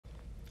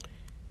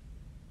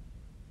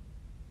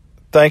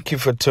Thank you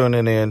for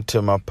tuning in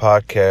to my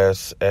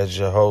podcast as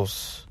your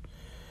host,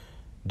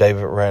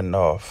 David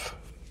Randolph.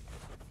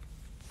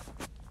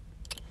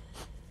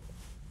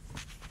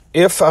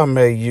 If I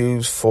may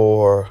use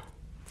for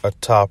a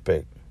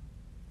topic,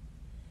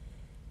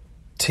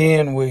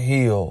 10 were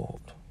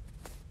healed,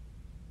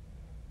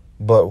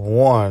 but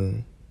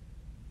one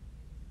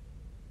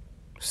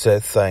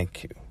said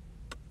thank you.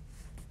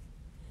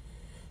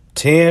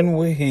 10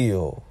 were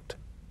healed,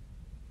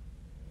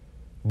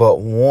 but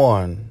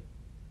one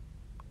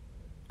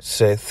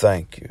said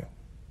thank you.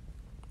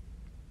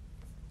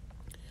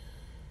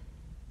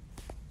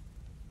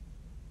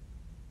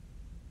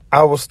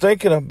 I was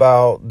thinking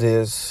about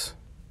this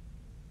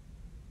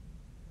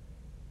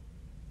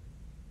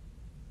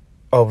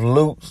of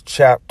Luke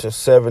chapter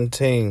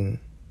 17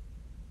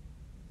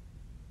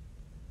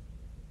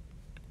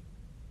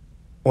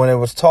 when it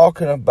was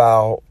talking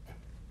about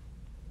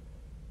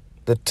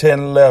the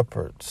 10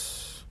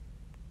 lepers.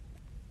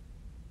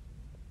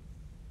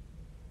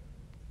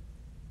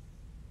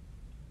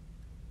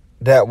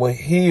 That were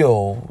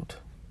healed,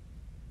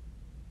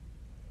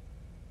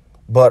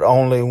 but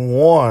only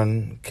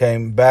one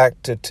came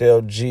back to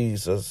tell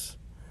Jesus,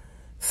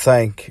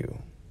 thank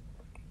you.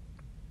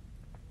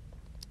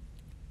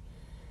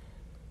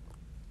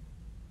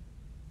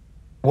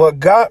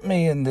 What got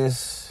me in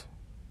this,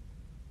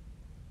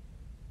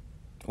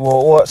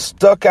 what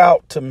stuck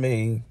out to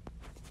me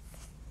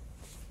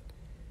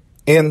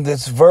in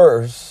this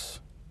verse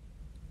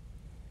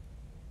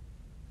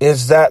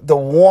is that the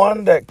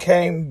one that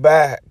came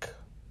back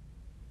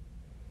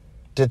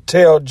to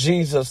tell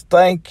Jesus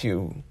thank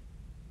you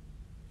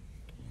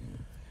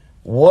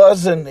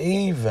wasn't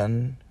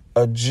even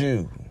a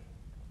Jew.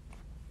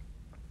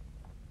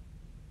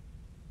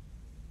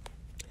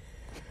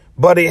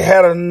 But he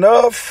had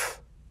enough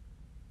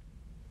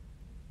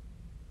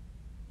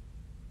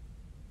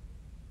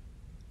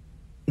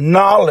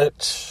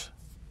knowledge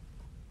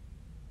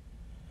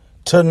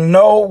to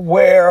know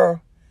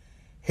where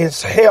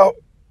his help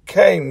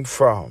came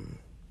from,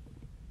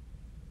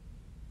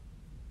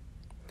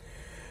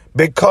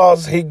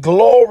 because he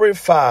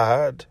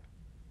glorified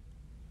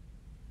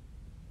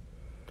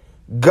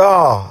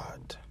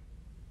God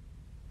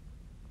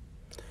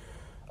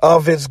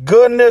of his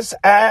goodness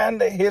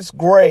and his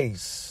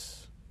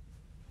grace.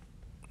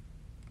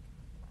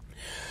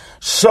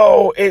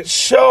 So it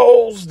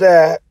shows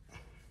that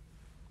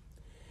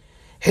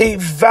he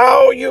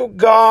valued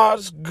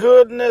God's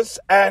goodness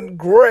and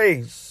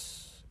grace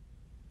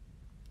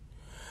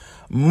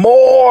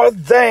more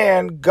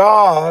than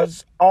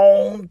God's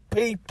own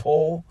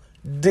people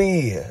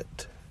did.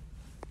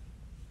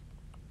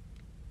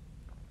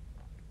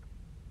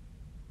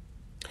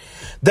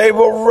 They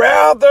would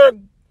rather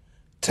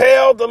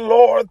tell the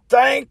Lord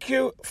thank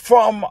you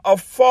from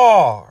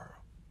afar,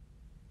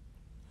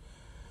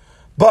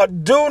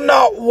 but do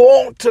not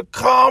want to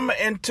come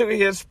into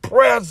his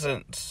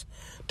presence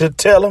to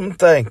tell him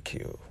thank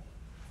you.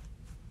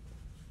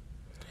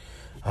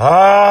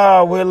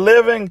 We're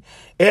living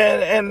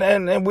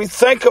and we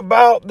think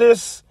about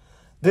this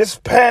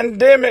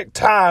pandemic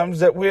times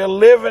that we're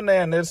living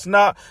in. It's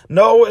not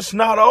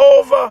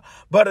over,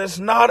 but it's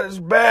not as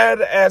bad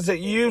as it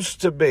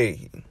used to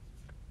be.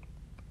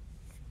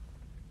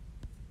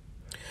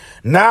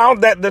 Now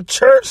that the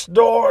church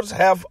doors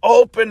have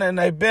opened, and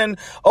they've been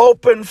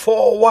open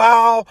for a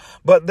while,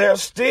 but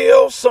there's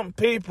still some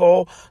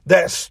people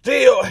that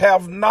still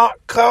have not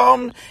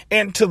come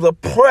into the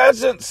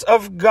presence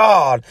of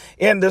God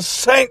in the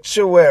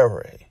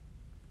sanctuary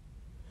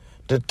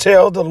to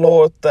tell the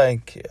Lord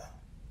thank you.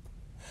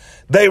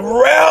 They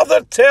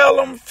rather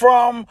tell him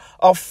from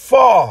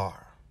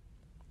afar.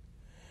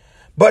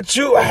 But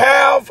you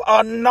have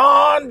a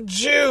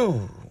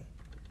non-Jew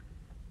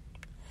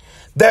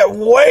that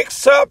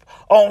wakes up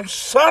on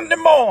Sunday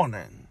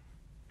morning,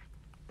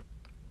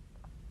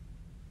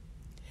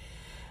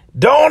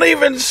 don't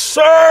even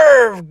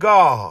serve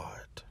God,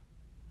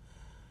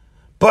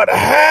 but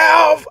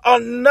have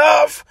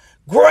enough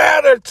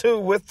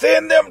gratitude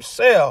within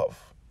themselves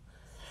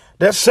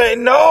that say,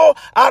 no,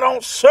 I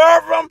don't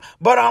serve him,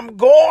 but I'm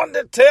going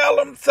to tell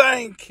him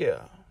thank you.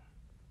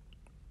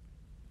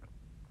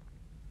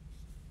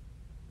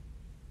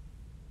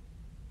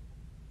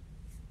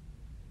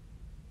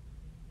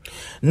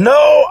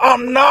 No,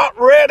 I'm not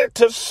ready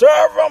to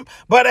serve him,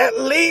 but at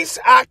least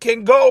I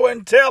can go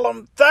and tell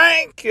him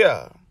thank you.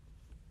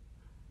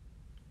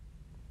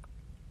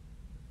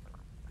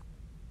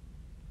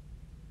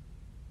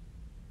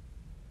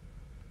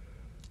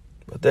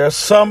 But there are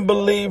some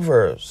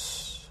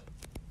believers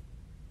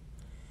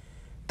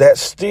that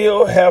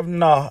still have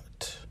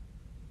not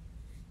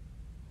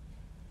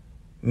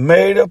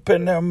made up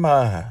in their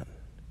mind,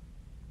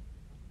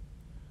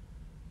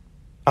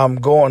 I'm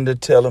going to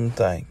tell him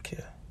thank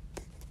you.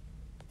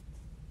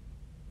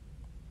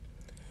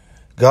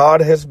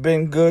 God has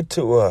been good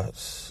to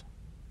us.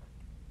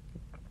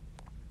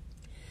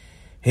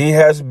 He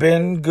has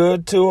been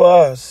good to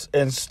us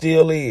and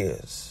still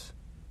is.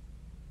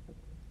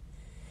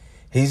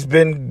 He's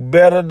been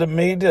better to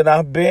me than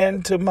I've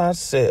been to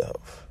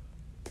myself.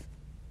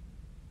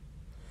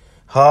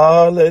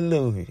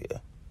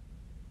 Hallelujah.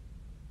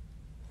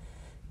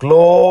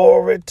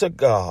 Glory to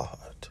God.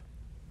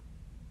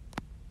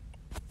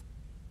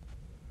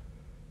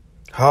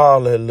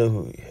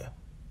 Hallelujah.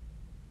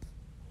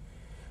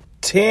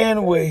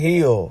 10 were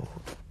healed,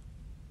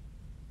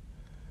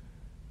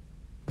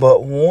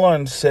 but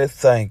one said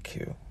thank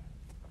you.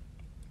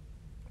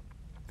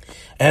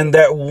 And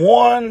that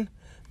one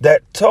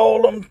that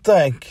told him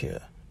thank you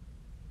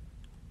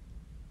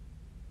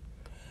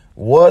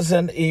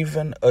wasn't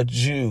even a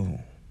Jew.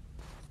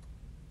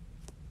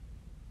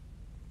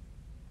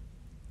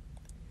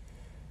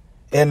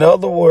 In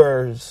other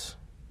words,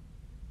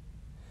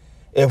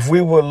 if we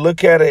would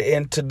look at it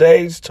in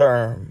today's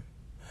term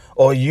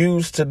or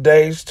use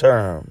today's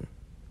term,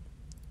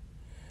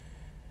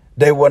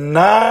 they were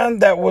 9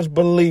 that was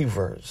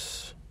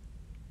believers,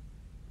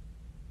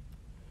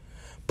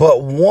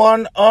 but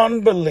one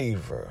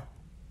unbeliever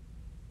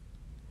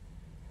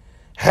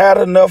had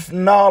enough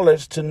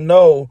knowledge to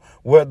know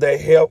where their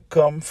help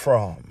come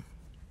from.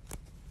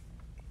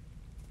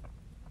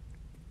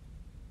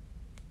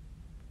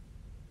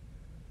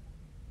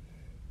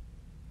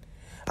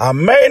 I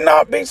may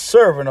not be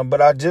serving them,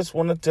 but I just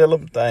want to tell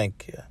them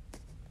thank you.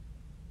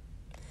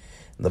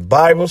 The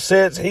Bible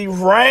says he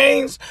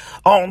reigns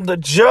on the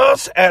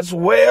just as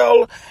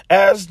well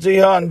as the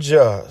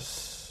unjust.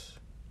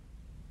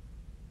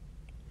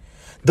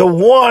 The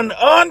one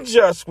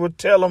unjust would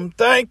tell him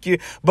thank you,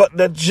 but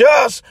the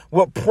just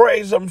would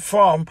praise him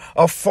from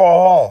afar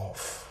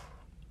off.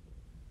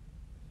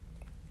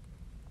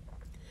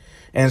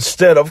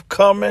 Instead of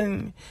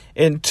coming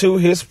into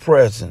his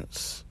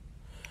presence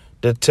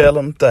to tell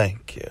him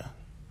thank you.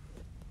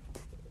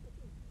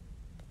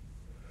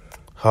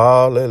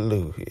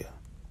 Hallelujah.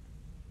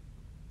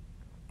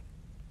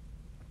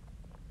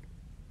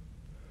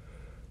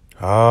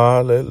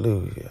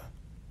 Hallelujah.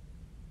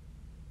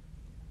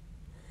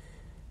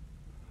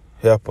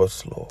 Help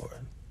us,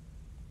 Lord.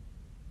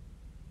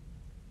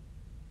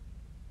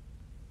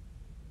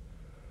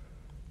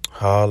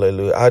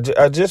 Hallelujah.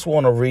 I just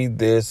want to read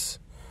this.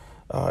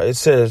 It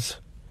says,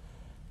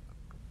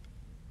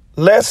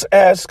 let's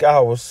ask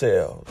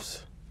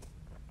ourselves,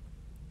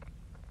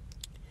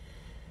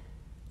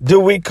 do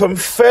we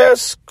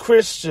confess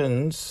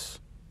Christians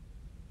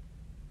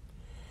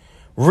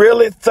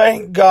really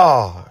thank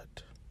God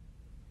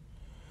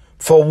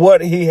for what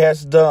he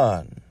has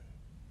done?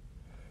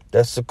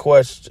 That's the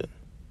question.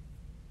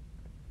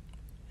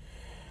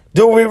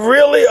 Do we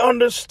really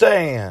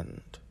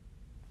understand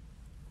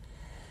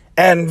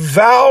and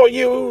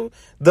value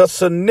the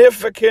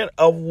significance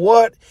of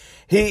what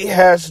he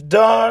has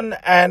done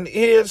and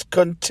is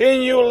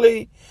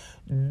continually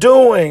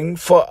doing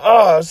for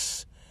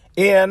us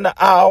in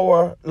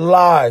our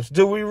lives?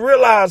 Do we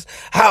realize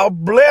how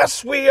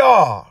blessed we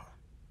are?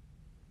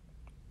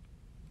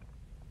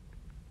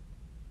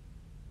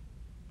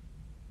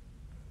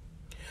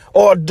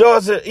 Or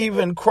does it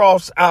even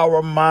cross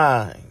our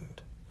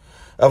mind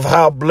of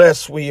how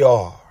blessed we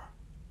are?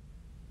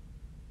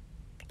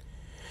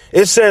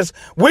 It says,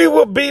 we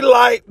will be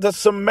like the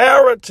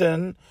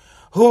Samaritan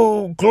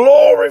who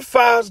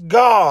glorifies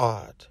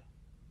God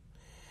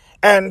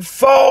and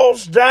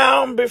falls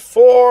down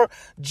before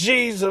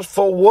Jesus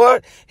for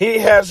what he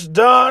has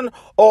done,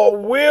 or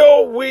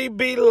will we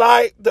be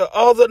like the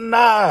other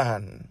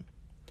 9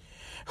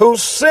 who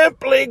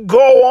simply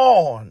go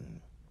on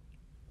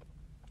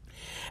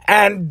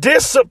and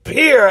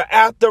disappear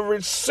after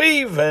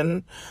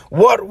receiving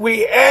what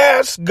we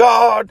ask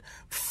God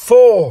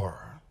for?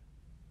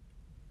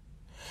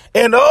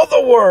 In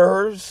other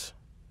words,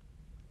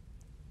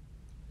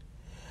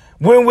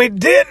 when we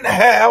didn't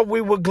have,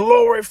 we would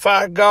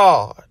glorify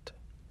God.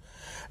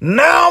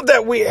 Now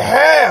that we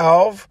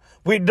have,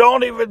 we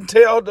don't even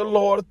tell the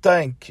Lord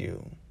thank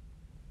you.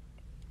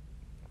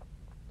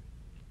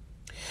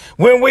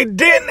 When we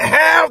didn't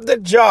have the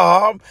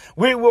job,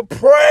 we would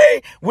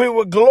pray, we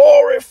would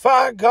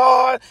glorify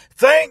God,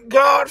 thank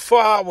God for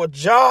our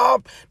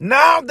job.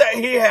 Now that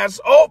he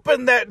has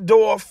opened that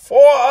door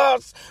for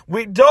us,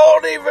 we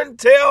don't even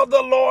tell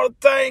the Lord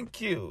thank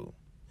you.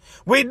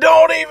 We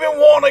don't even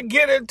want to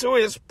get into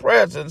his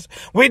presence.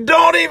 We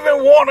don't even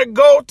want to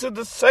go to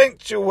the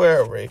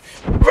sanctuary.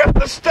 We'd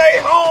rather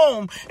stay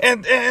home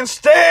and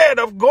instead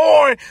of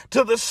going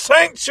to the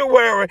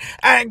sanctuary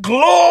and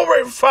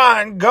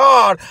glorifying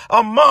God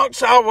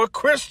amongst our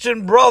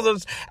Christian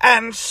brothers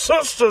and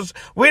sisters.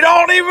 We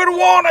don't even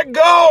want to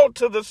go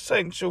to the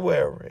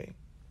sanctuary.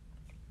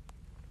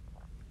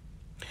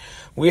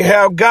 We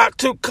have got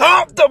too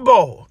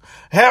comfortable,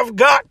 have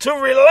got to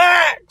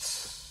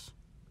relax,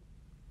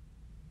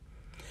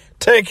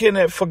 taking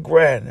it for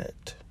granted.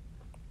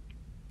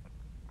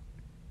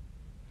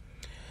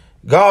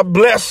 God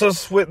bless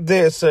us with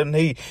this, and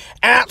he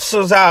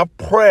answers our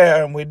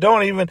prayer, and we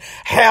don't even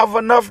have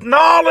enough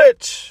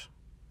knowledge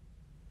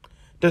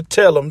to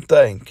tell him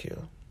thank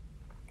you.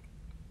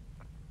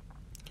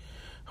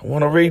 I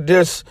want to read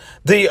this.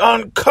 The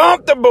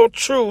uncomfortable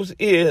truth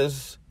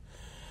is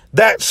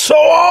that so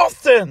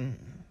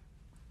often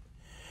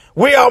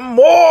We are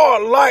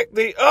more like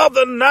the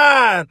other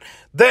 9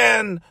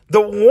 than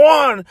the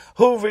one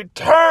who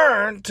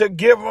returned to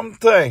give them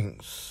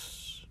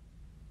things.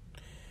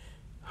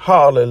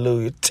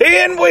 Hallelujah.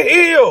 10 were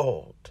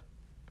healed,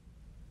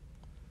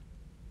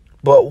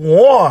 but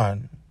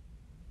 1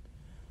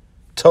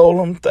 told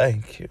them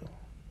thank you.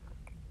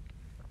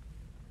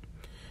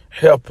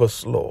 Help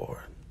us, Lord.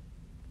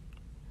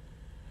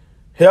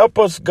 Help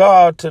us,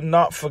 God, to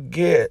not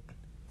forget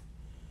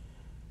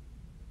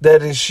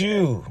that it's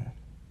you,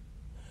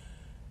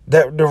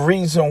 that the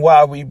reason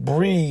why we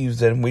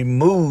breathe and we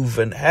move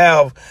and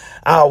have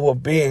our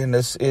being.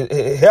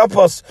 Help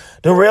us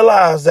to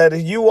realize that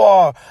you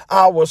are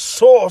our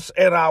source,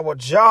 and our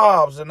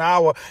jobs and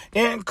our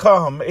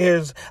income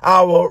is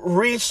our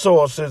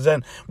resources.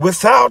 And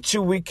without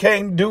you, we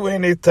can't do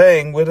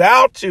anything.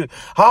 Without you,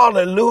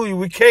 hallelujah,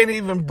 we can't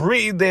even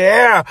breathe the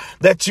air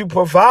that you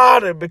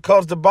provided,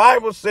 because the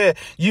Bible said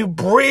you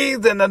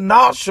breathe in the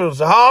nostrils.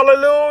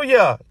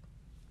 Hallelujah.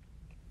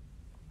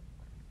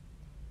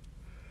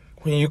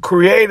 When you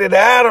created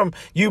Adam,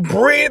 you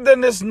breathed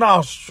in his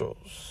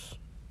nostrils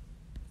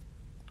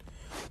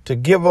to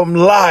give him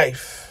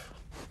life.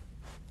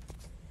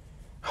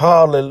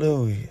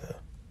 Hallelujah.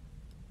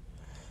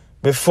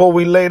 Before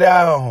we lay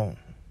down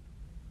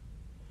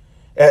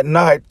at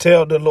night,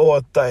 tell the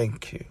Lord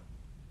thank you.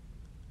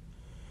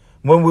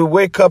 When we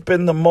wake up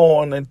in the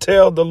morning,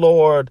 tell the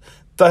Lord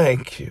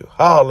thank you.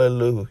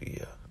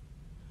 Hallelujah.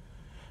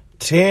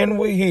 10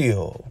 were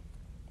healed,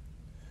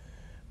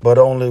 but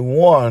only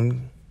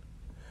 1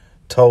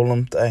 told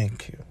him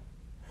thank you.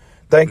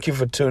 Thank you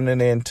for tuning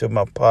in to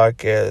my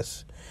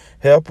podcast.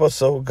 Help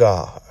us, oh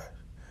God,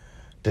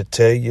 to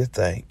tell you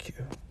thank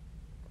you.